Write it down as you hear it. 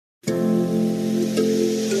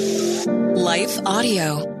Life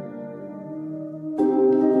Audio.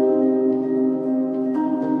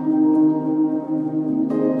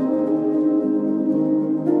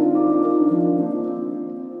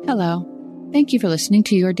 Hello. Thank you for listening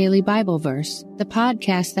to Your Daily Bible Verse, the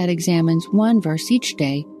podcast that examines one verse each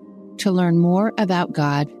day to learn more about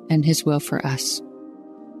God and His will for us.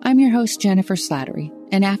 I'm your host, Jennifer Slattery,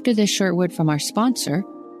 and after this short word from our sponsor,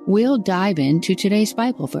 we'll dive into today's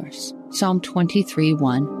Bible verse, Psalm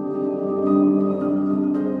 23:1.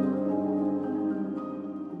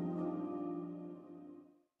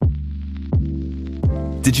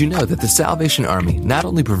 Did you know that the Salvation Army not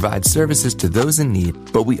only provides services to those in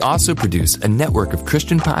need, but we also produce a network of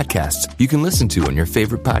Christian podcasts you can listen to on your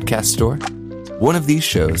favorite podcast store? One of these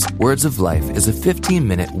shows, Words of Life, is a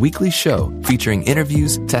 15-minute weekly show featuring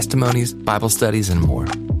interviews, testimonies, Bible studies, and more.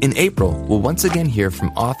 In April, we'll once again hear from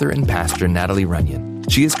author and pastor Natalie Runyon.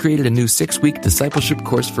 She has created a new 6-week discipleship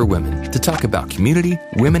course for women to talk about community,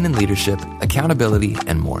 women in leadership, accountability,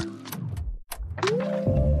 and more.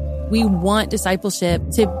 We want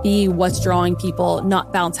discipleship to be what's drawing people,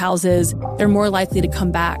 not bounce houses. They're more likely to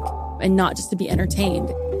come back and not just to be entertained.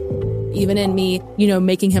 Even in me,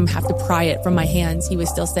 making him have to pry it from my hands, he was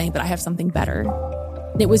still saying, but I have something better.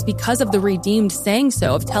 And it was because of the redeemed saying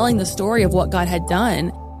so, of telling the story of what God had done.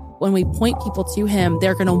 When we point people to him,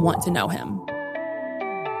 they're going to want to know him.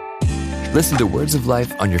 Listen to Words of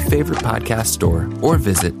Life on your favorite podcast store or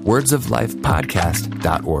visit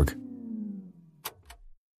wordsoflifepodcast.org.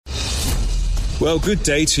 Well, good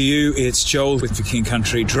day to you. It's Joel with The King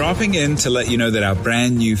Country, dropping in to let you know that our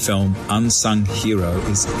brand new film, Unsung Hero,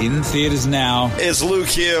 is in theaters now. It's Luke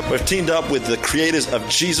here. We've teamed up with the creators of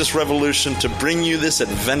Jesus Revolution to bring you this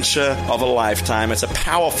adventure of a lifetime. It's a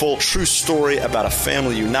powerful, true story about a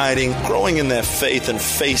family uniting, growing in their faith, and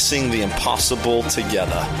facing the impossible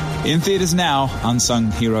together. In theaters now,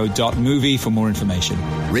 unsunghero.movie for more information.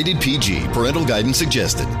 Rated PG. Parental guidance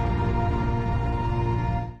suggested.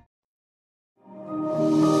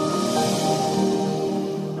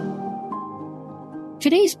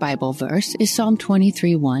 Today's Bible verse is Psalm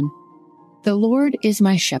 23:1. The Lord is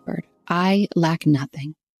my shepherd. I lack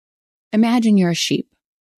nothing. Imagine you're a sheep.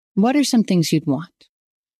 What are some things you'd want?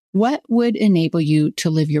 What would enable you to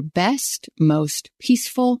live your best, most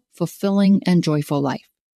peaceful, fulfilling, and joyful life?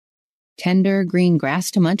 Tender green grass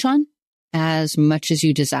to munch on, as much as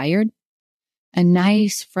you desired? A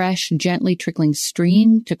nice, fresh, gently trickling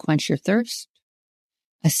stream to quench your thirst?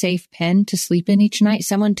 A safe pen to sleep in each night,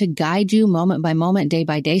 someone to guide you moment by moment, day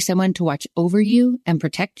by day, someone to watch over you and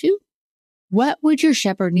protect you? What would your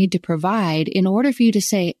shepherd need to provide in order for you to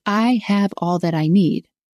say, I have all that I need?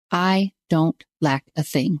 I don't lack a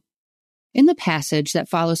thing. In the passage that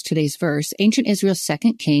follows today's verse, ancient Israel's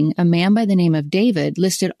second king, a man by the name of David,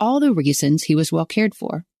 listed all the reasons he was well cared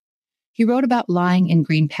for. He wrote about lying in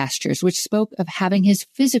green pastures, which spoke of having his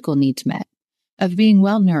physical needs met, of being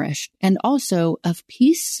well-nourished, and also of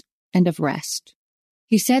peace and of rest.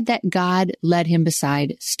 He said that God led him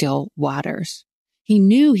beside still waters. He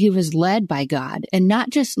knew he was led by God, and not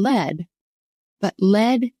just led, but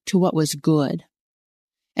led to what was good.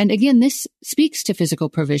 And again, this speaks to physical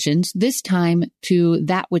provisions, this time to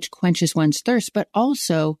that which quenches one's thirst, but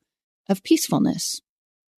also of peacefulness.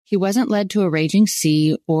 He wasn't led to a raging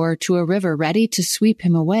sea or to a river ready to sweep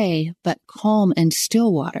him away, but calm and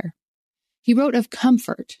still water. He wrote of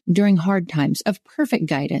comfort during hard times, of perfect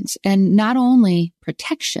guidance, and not only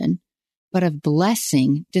protection, but of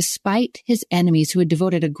blessing despite his enemies who had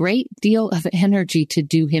devoted a great deal of energy to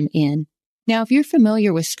do him in. Now, if you're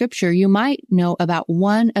familiar with Scripture, you might know about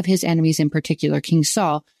one of his enemies in particular, King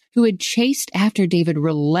Saul, who had chased after David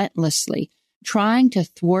relentlessly, trying to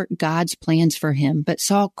thwart God's plans for him, but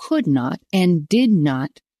Saul could not and did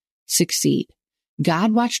not succeed.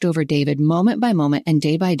 God watched over David moment by moment and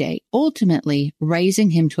day by day, ultimately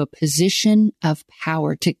raising him to a position of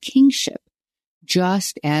power, to kingship,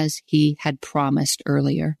 just as he had promised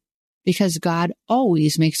earlier, because God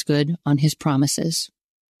always makes good on his promises.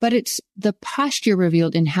 But it's the posture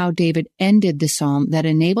revealed in how David ended the psalm that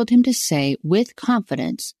enabled him to say with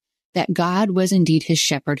confidence that God was indeed his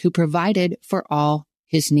shepherd who provided for all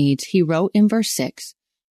his needs. He wrote in verse 6,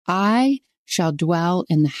 I shall dwell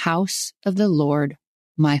in the house of the Lord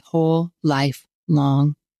my whole life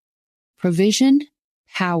long. Provision,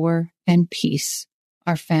 power, and peace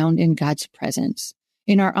are found in God's presence,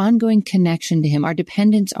 in our ongoing connection to him, our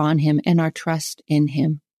dependence on him, and our trust in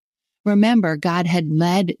him. Remember, God had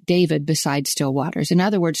led David beside still waters. In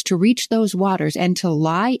other words, to reach those waters and to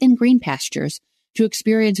lie in green pastures, to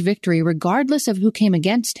experience victory regardless of who came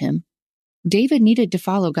against him, David needed to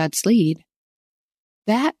follow God's lead.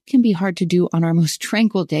 That can be hard to do on our most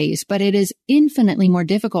tranquil days, but it is infinitely more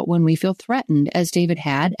difficult when we feel threatened, as David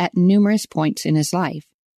had at numerous points in his life.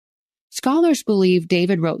 Scholars believe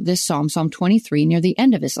David wrote this psalm, Psalm 23, near the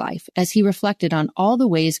end of his life, as he reflected on all the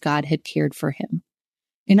ways God had cared for him.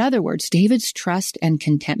 In other words, David's trust and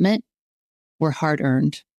contentment were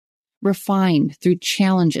hard-earned, refined through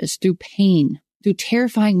challenges, through pain, through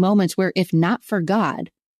terrifying moments where, if not for God,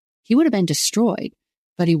 he would have been destroyed.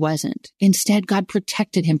 But he wasn't. Instead, God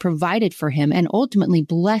protected him, provided for him, and ultimately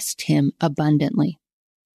blessed him abundantly.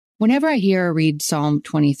 Whenever I hear or read Psalm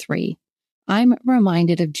 23, I'm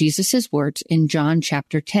reminded of Jesus' words in John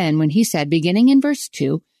chapter 10 when he said, beginning in verse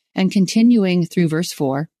 2 and continuing through verse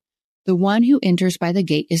 4, "The one who enters by the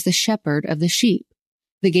gate is the shepherd of the sheep.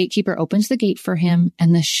 The gatekeeper opens the gate for him,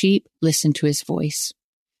 and the sheep listen to his voice.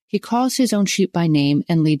 He calls his own sheep by name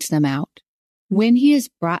and leads them out. When he has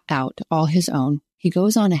brought out all his own, he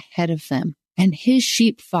goes on ahead of them, and his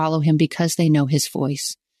sheep follow him because they know his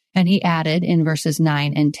voice." And he added in verses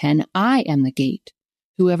 9 and 10, "I am the gate.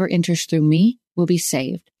 Whoever enters through me will be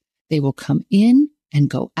saved. They will come in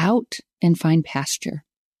and go out and find pasture.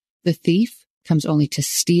 The thief comes only to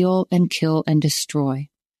steal and kill and destroy.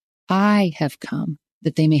 I have come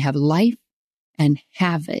that they may have life and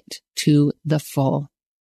have it to the full."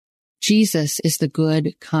 Jesus is the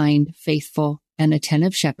good, kind, faithful, and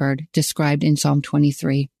attentive shepherd described in Psalm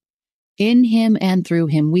 23. In him and through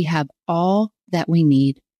him, we have all that we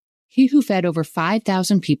need. He who fed over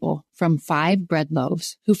 5,000 people from 5 bread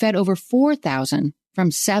loaves, who fed over 4,000 from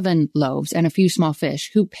 7 loaves and a few small fish,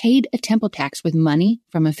 who paid a temple tax with money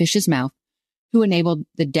from a fish's mouth, who enabled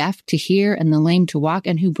the deaf to hear and the lame to walk,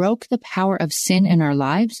 and who broke the power of sin in our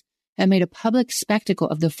lives and made a public spectacle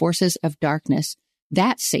of the forces of darkness.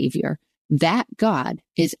 That Savior, that God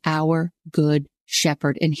is our good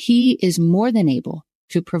shepherd, and he is more than able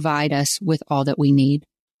to provide us with all that we need,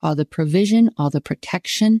 all the provision, all the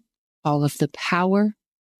protection, all of the power,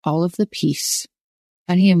 all of the peace.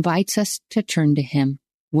 And he invites us to turn to him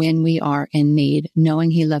when we are in need,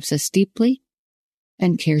 knowing he loves us deeply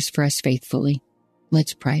and cares for us faithfully.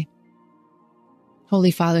 Let's pray.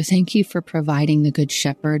 Holy Father, thank you for providing the Good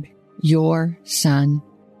Shepherd, your Son,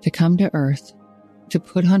 to come to earth, to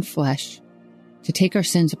put on flesh, to take our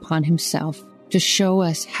sins upon himself, to show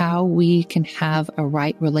us how we can have a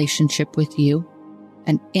right relationship with you,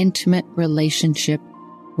 an intimate relationship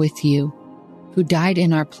with you, who died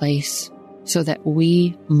in our place so that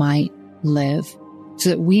we might live, so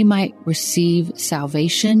that we might receive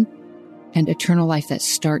salvation and eternal life that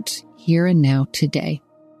starts here and now today.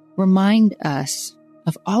 Remind us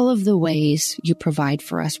of all of the ways you provide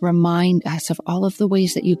for us. Remind us of all of the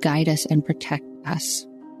ways that you guide us and protect us,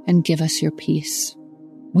 and give us your peace.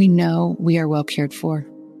 We know we are well cared for.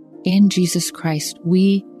 In Jesus Christ,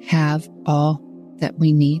 we have all that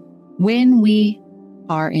we need. When we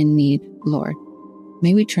are in need, Lord,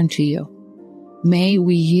 may we turn to you. May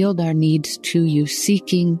we yield our needs to you,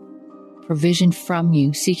 seeking provision from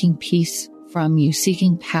you, seeking peace from you,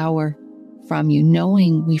 seeking power from you,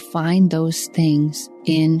 knowing we find those things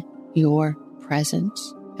in your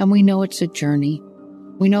presence. And we know it's a journey.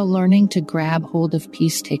 We know learning to grab hold of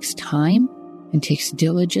peace takes time and takes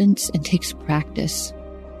diligence and takes practice.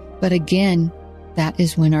 But again, that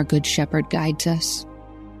is when our Good Shepherd guides us.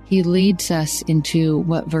 He leads us into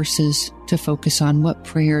what verses to focus on, what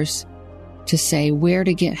prayers to say, where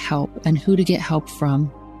to get help and who to get help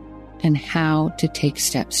from, and how to take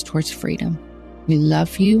steps towards freedom. We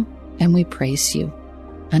love you and we praise you.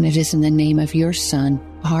 And it is in the name of your Son,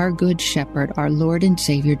 our Good Shepherd, our Lord and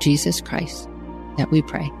Savior, Jesus Christ, that we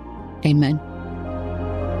pray. Amen.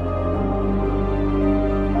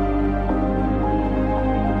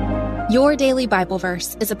 Your Daily Bible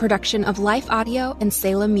Verse is a production of Life Audio and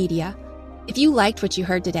Salem Media. If you liked what you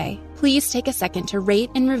heard today, please take a second to rate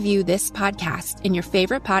and review this podcast in your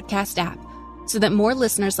favorite podcast app so that more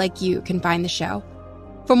listeners like you can find the show.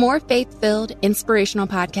 For more faith-filled, inspirational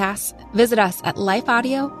podcasts, visit us at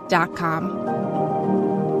lifeaudio.com.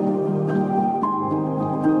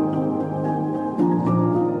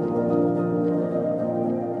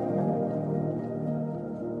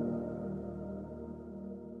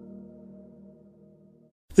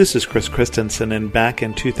 This is Chris Christensen, and back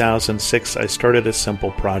in 2006, I started a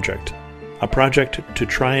simple project. A project to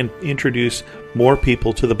try and introduce more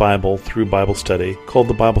people to the Bible through Bible study called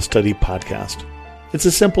the Bible Study Podcast. It's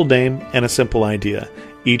a simple name and a simple idea.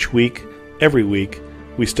 Each week, every week,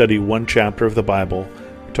 we study one chapter of the Bible,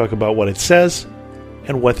 talk about what it says,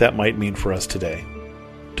 and what that might mean for us today.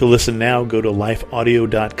 To listen now, go to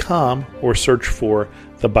lifeaudio.com or search for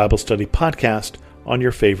the Bible Study Podcast on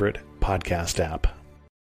your favorite podcast app.